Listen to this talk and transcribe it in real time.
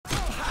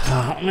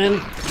Oh, man,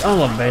 I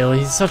love Bailey.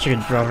 He's such a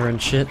good brother and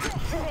shit.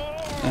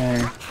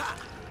 Hey.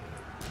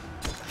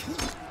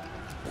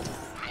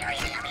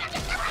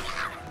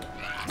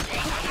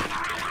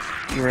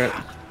 Rip.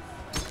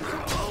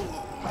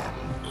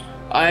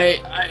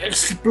 I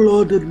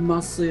exploded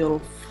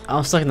myself. I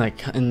was stuck in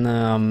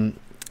the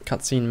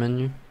cutscene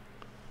menu.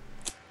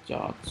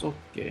 Yeah, it's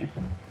okay.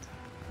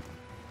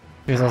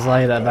 Because I was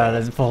like that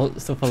bad,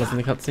 still follows in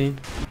the cutscene.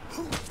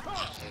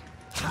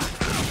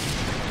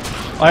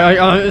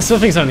 I still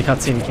think so in the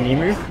cutscene. Can you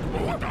move?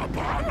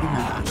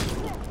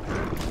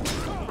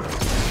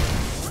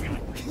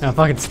 Yeah, I'm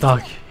fucking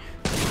stuck.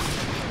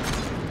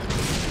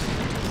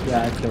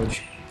 Yeah, I killed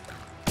you.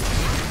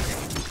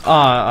 Oh,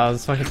 I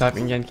was fucking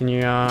typing again. Can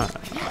you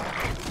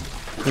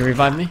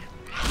revive me?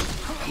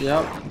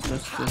 Yep,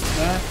 just did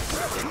that.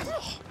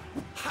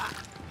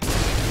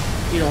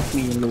 Get off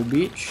me, you little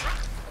bitch.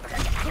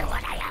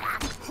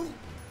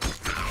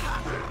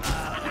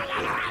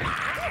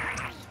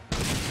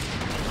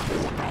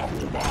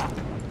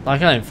 I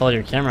can't even follow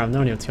your camera. I have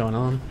no idea what's going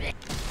on.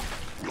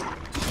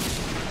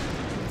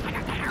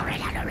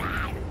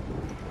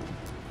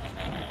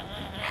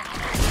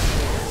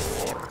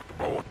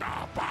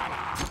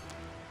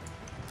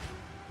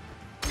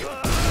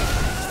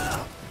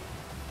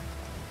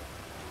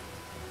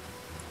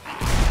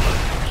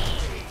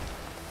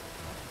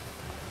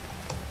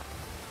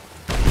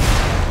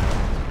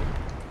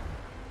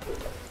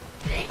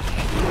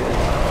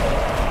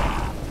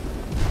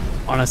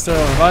 Wanna still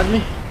revive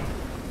me?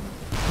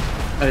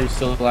 Are you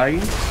still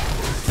lagging?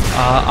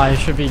 I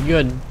should be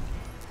good. So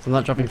I'm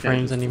not dropping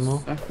frames anymore.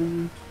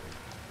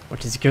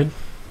 Which is good.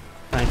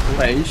 Thankfully.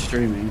 Wait, are you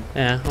streaming?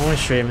 Yeah, I'm always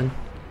streaming.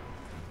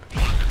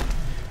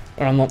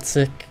 Or I'm not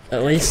sick,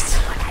 at least.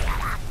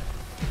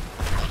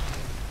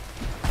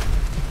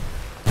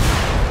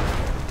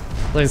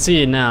 I can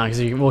see it now because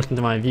you walked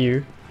into my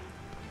view.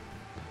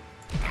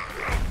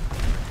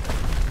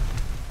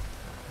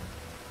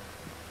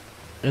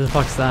 Who the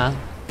fuck's that?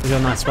 You got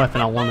a nice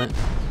weapon, I want it.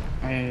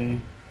 Hey.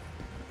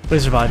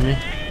 Please revive me.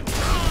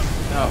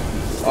 Oh,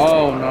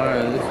 oh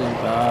no, this is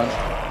bad.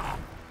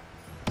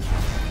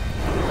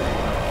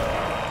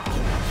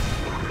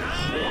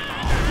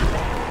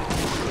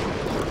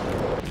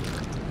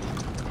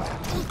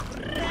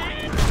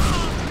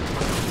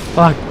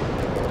 Fuck.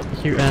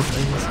 Cute ass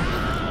things.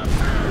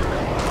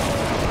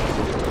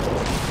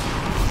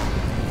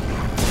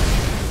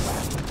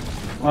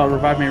 Oh,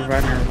 revive me,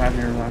 revive me, revive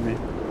me, revive me.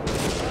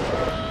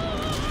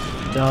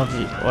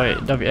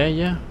 WA,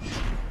 yeah?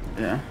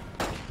 Yeah.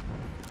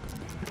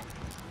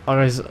 Oh,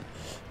 there's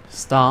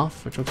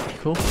staff, which looks pretty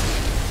cool.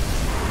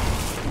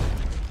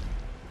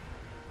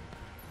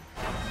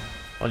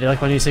 Oh, do you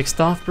like my new 6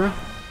 staff, bro?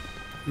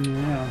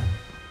 Yeah.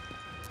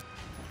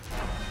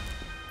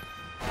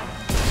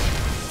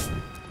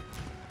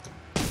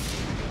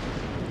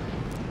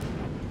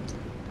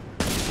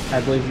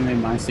 I believe you made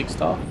my 6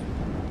 star.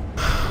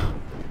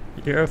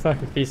 You're a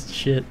fucking piece of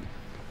shit.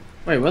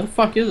 Wait, where the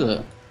fuck is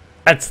it?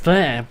 It's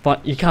there,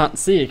 but you can't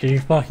see it because you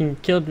fucking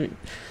killed me.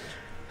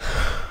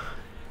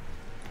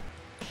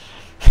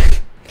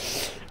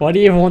 Why do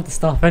you even want the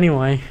stuff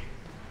anyway?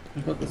 I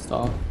got the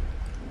star.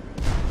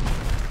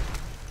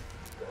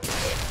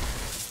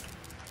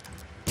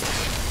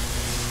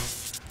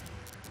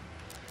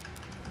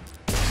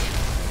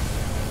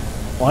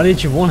 Why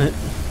did you want it?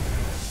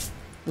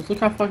 Just look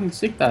how fucking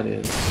sick that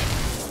is.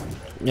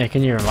 Yeah,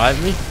 can you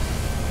revive me?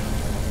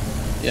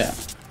 Yeah.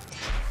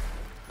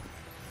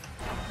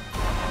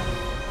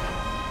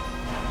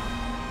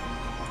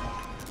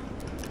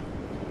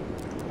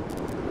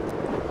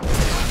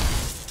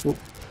 Whoop.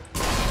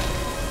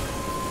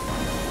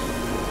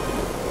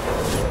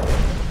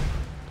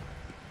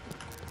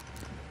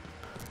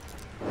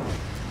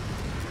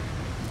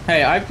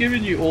 Hey, I've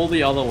given you all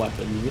the other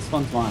weapons. This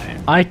one's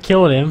mine. I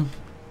killed him.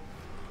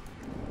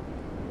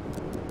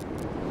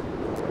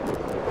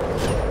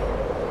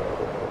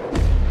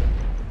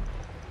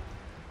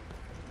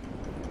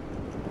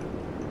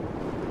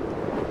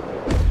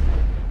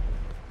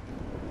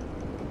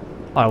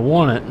 I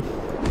want it.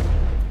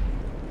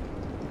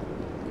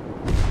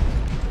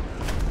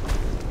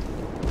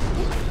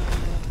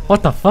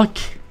 What the fuck?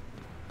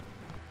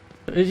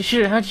 How'd you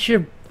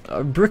shoot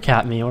a brick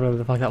at me, or whatever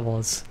the fuck that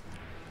was?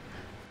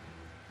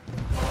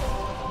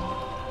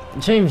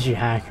 James, you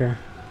hacker.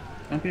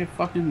 Don't be a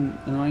fucking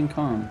annoying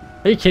con.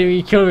 Are you kidding me?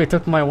 You killed me,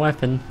 took my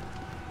weapon.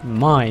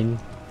 Mine.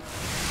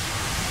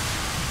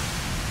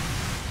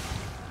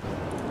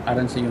 I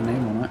don't see your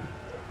name on it.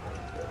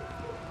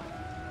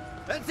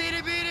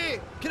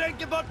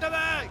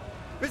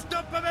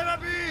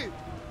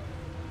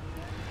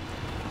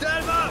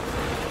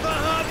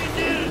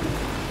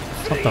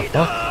 What the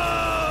fuck?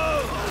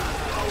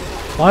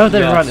 Why would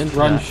they run into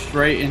run that?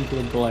 straight into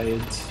the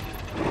blades.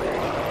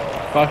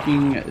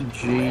 Fucking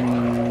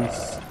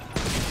genius.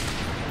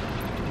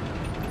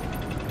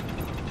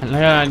 I got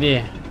an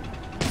idea.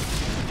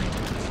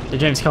 Hey,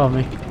 James, cover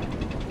me.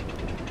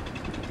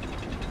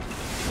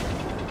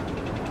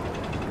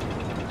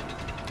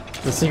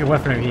 The secret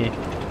weapon over here.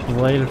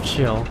 Blade of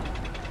Chill.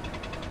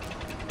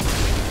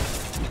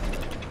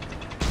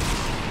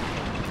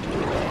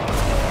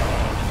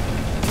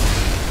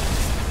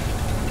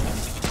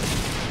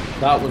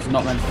 That was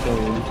not meant to kill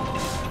you.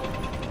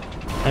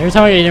 Every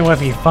time I get in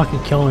with you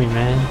fucking kill me,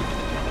 man.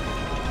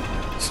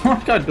 It's not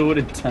like I do it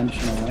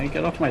intentionally.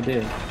 Get off my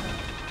dick.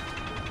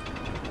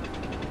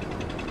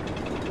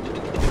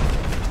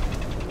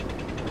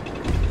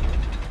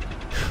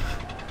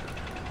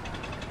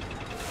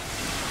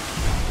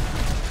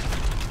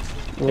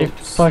 You're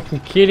fucking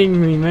kidding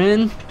me,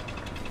 man.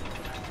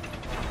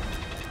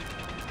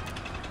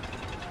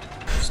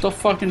 Stop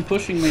fucking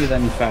pushing me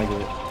then, you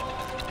faggot.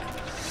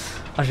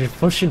 I should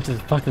push into the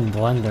fucking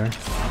blender.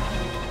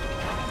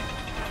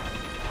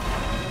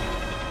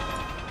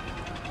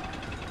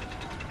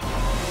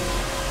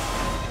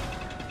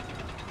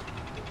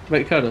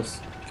 Wait, Curtis.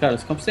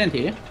 Curtis, come stand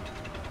here.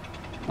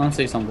 I want to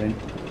say something.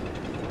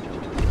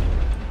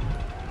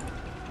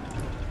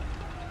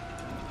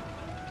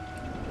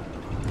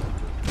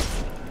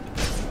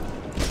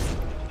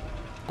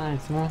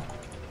 Thanks, man.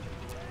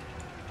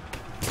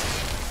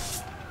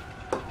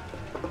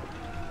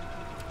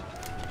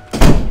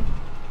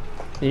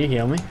 Can you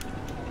heal me?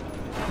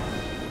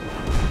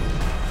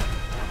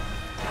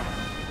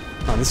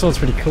 Oh, this one's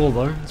pretty cool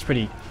though. It's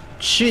pretty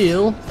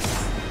chill.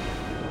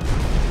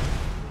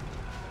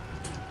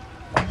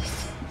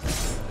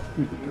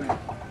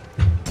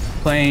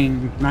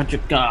 Playing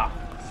Magicka.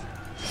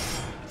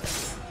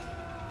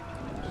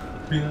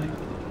 Really?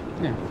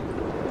 Yeah.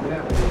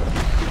 Yeah.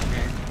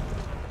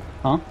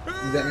 Huh?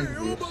 Is that meant to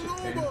be a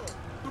shit game?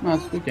 No,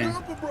 it's a good game.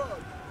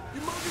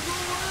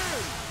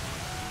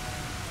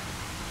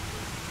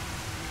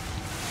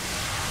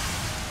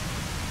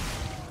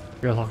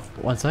 Real talk,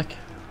 1 sec.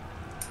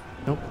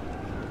 Nope.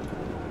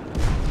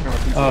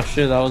 Oh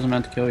shit, that wasn't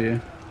meant to kill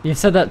you. You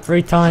said that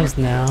 3 times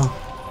now.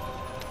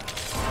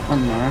 I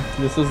don't know.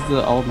 This is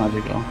the old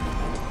Magicka.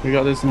 We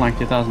got this in like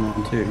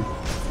 2002.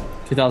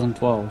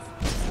 2012.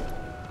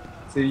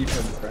 So you've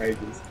had this for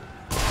ages.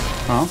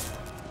 Huh?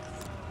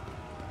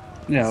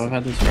 Yeah, we've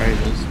had this for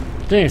ages.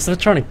 Dang, stop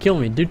trying to kill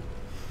me, dude.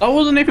 That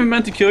wasn't even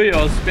meant to kill you.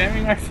 I was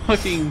spamming my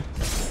fucking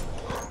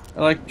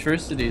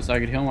electricity so I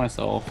could heal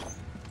myself.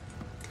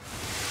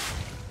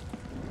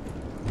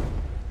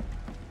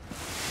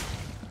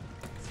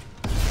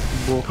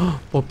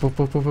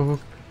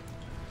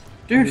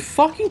 Dude,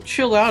 fucking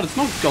chill out. It's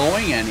not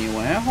going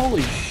anywhere.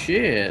 Holy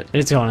shit.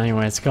 It's going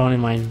anyway. It's going in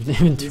my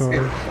inventory.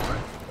 This game's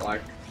fine.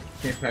 Like,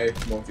 can't play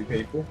multi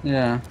people.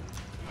 Yeah.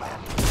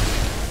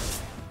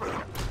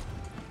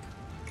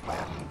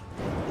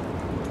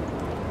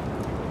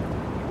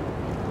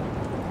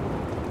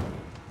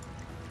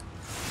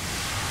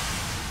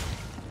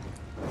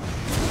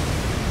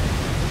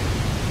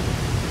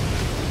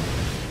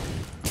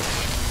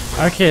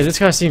 Okay, this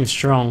guy seems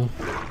strong.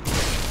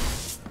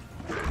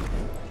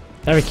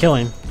 Let me kill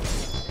him.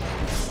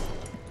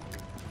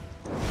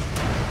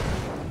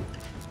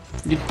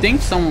 You'd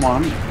think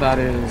someone that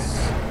is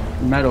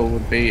metal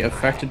would be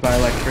affected by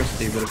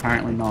electricity, but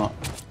apparently not.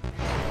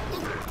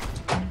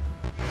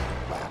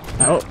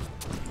 Oh.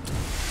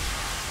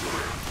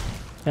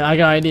 Yeah, I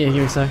got an idea. Give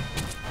me a sec.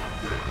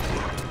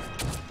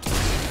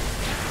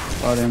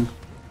 Got him.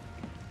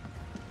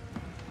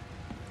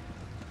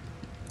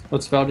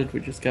 What spell did we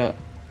just get?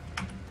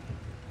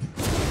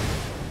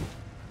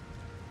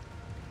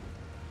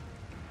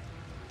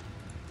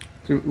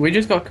 So we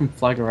just got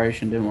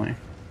conflagration, didn't we?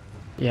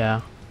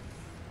 Yeah.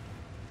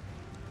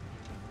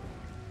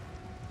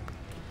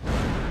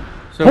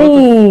 So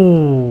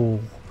Oh!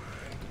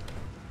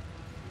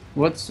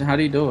 how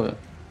do you do it?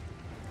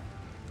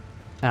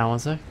 Hang on 1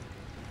 sec.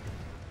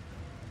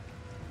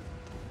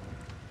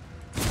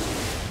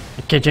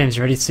 Okay, James,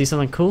 you ready to see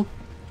something cool?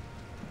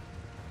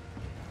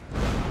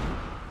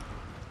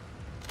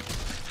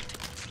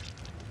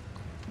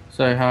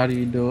 So how do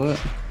you do it?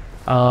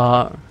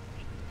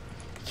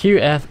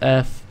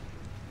 QFF,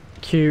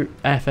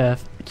 QFF,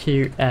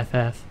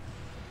 QFF.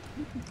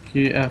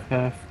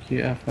 QFF,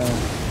 QFL,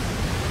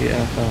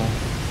 QFL,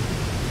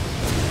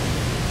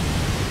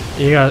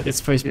 You got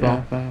it's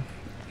baseball. QFF,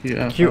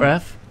 QFL,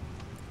 QF.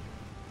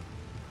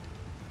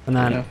 And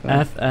then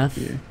QFF,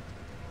 FF.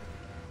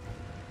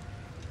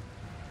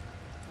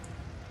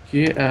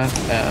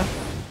 QFF,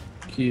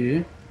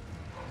 Q.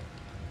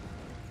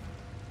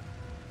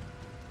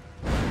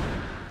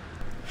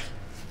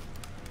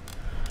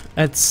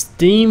 It's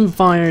steam,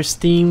 fire,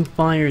 steam,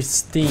 fire,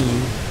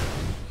 steam.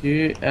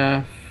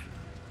 QF.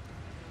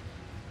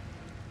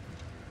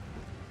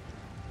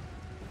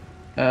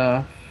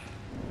 F.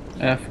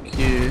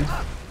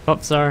 FQ.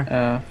 Oops, sorry.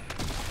 F.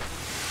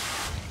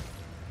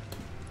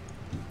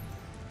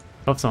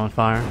 Oops, on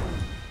fire.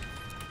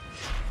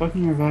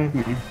 Fucking revive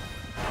me.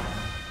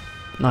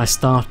 Nice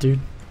stuff, dude.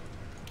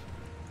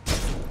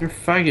 You're a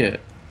faggot.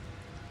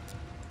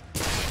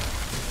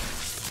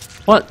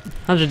 What?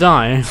 How'd you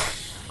die?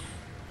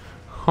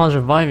 I was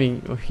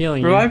reviving or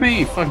healing you. Revive me,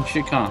 you fucking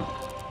shit cunt.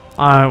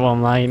 Alright, well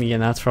I'm lagging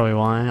again, that's probably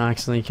why. I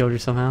accidentally killed you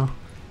somehow.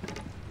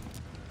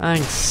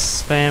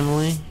 Thanks,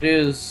 family. It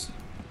is.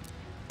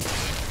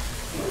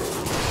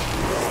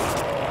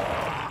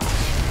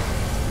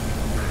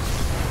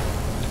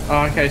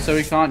 Oh, okay, so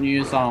we can't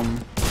use Thunderbolt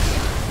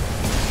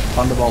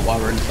while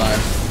we're inside.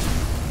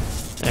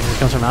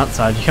 comes from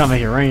outside. You can't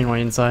make it rain while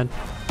you're inside.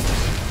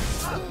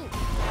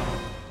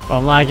 Well,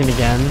 I'm lagging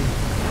again.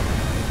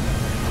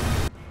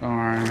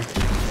 Alright.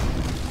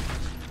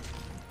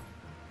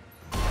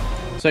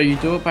 So you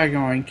do it by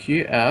going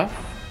Q, F,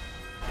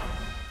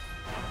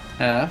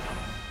 F,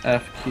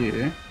 F,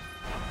 Q,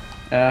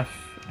 F,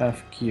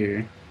 F,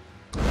 Q.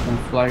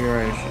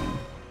 Conflagration.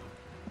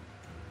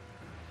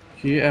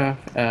 Q,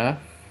 F, F.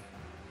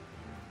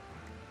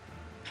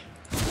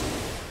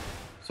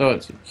 So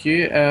it's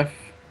Q, F,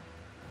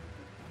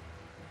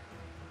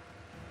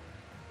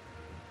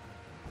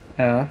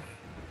 F,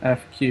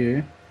 F,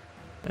 Q.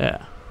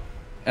 Yeah.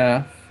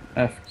 F,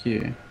 F,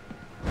 Q.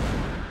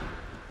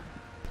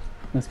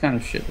 That's kind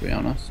of shit, to be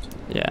honest.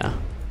 Yeah.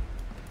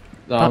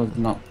 That was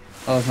not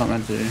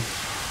meant to do.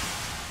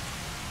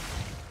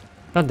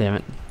 God damn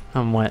it.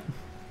 I'm wet.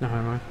 No,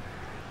 never mind.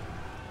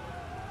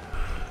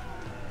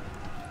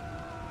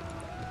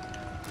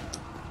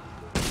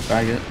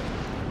 Faggot.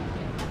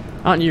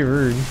 Aren't you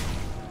rude?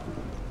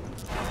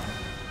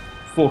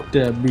 Fuck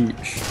that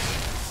bitch.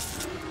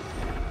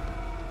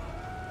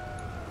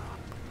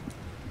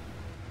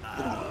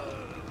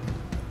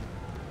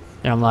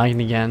 Yeah, I'm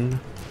lagging again.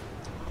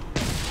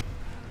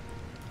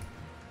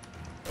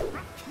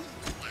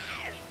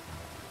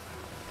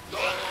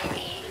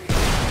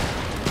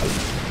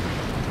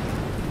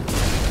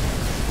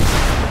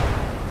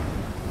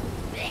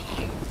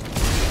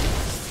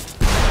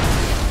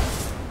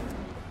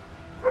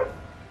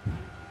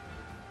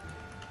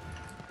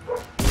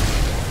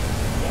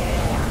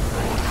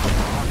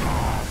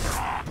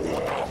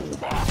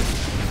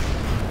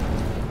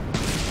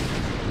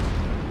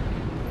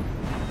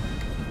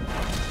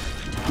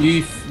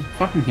 You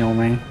fucking heal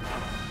me.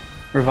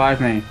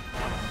 Revive me.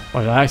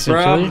 What, did I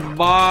actually kill you?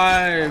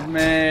 Revive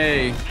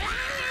me.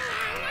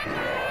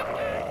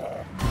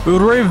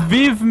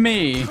 Revive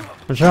me.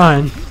 I'm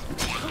trying.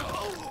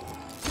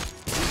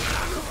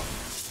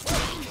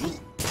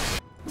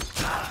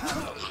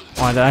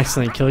 Why, did I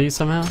accidentally kill you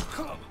somehow?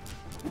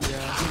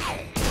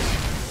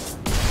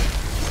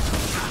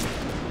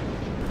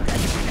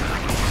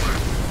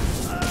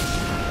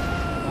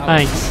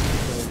 Thanks.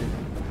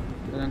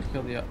 I didn't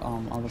kill the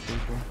other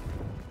people.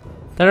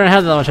 They don't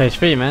have that much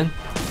HP, man.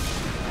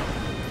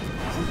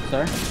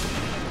 Sorry?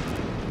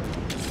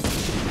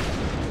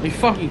 Are you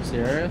fucking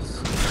serious?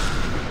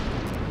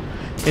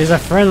 He's a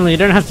friendly, you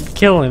don't have to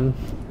kill him.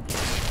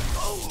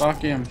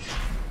 Fuck him.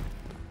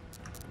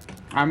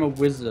 I'm a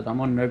wizard, I'm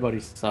on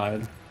nobody's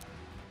side.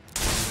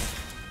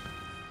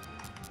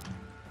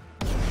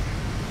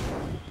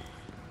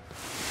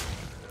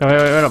 Oh,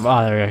 wait up.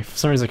 Ah, there we go. For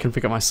some reason I couldn't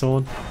pick up my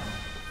sword.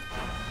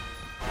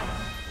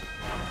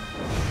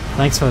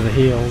 Thanks for the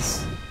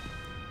heals.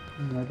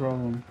 No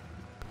problem.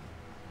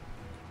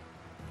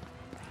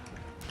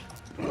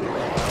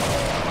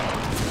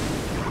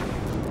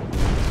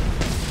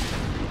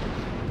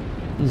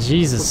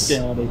 Jesus.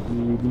 Get out of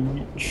here,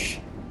 bitch.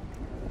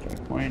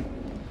 Checkpoint.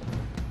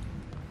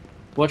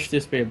 Watch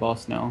this be a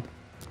boss now.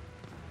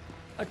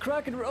 A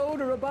cracked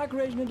road or a back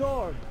rage in the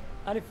door.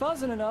 And if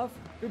wasn't enough,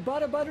 we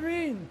bought a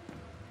battery.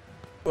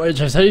 Wait,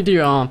 just how do you do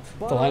the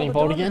lightning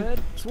bolt again?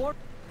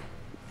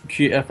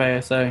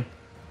 QFASA.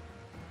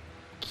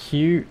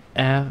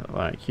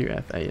 QFASA.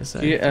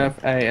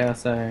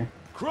 QFASA.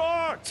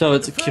 So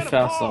it's a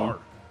QFASA.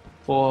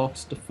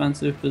 Force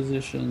defensive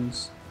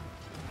positions.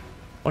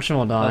 Watch them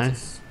all die.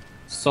 That's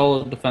a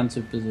solid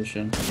defensive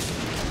position.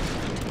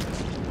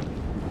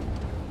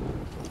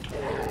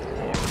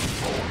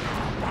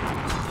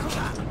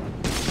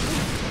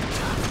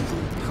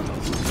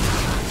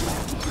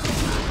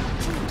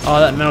 Oh,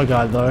 that metal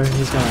guy though,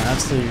 he's gonna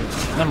absolutely.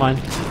 Never mind.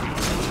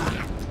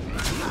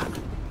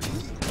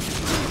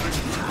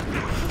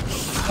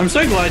 I'm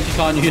so glad you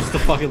can't use the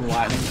fucking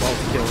lightning bolt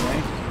to kill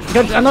me.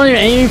 God, I'm not even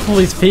aiming for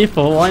these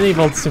people. Lightning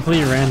bolt's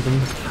completely random.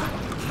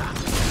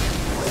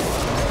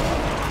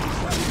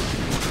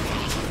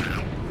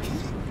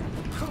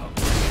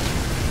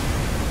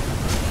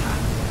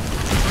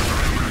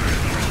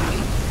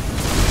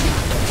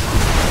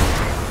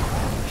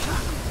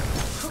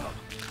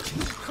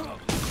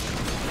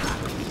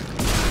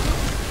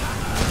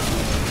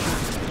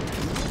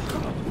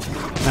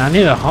 I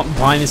need to hop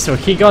behind this door.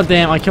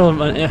 Goddamn, I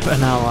killed an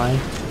ally.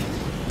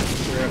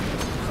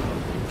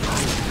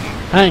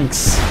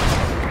 Thanks.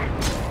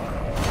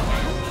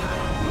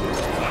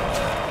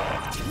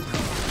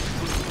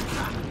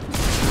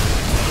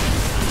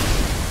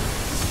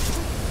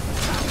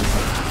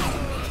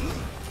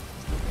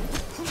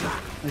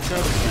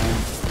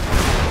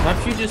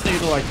 Perhaps you just need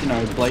to, like, you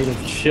know, blade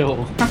of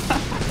chill.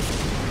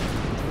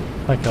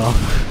 Fuck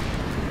off.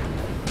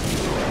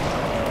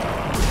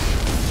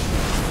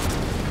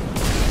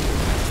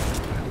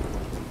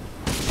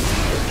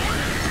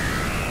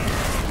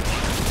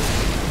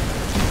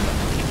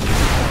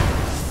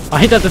 I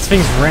hate that this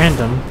thing's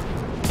random.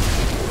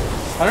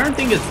 I don't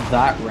think it's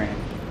that random.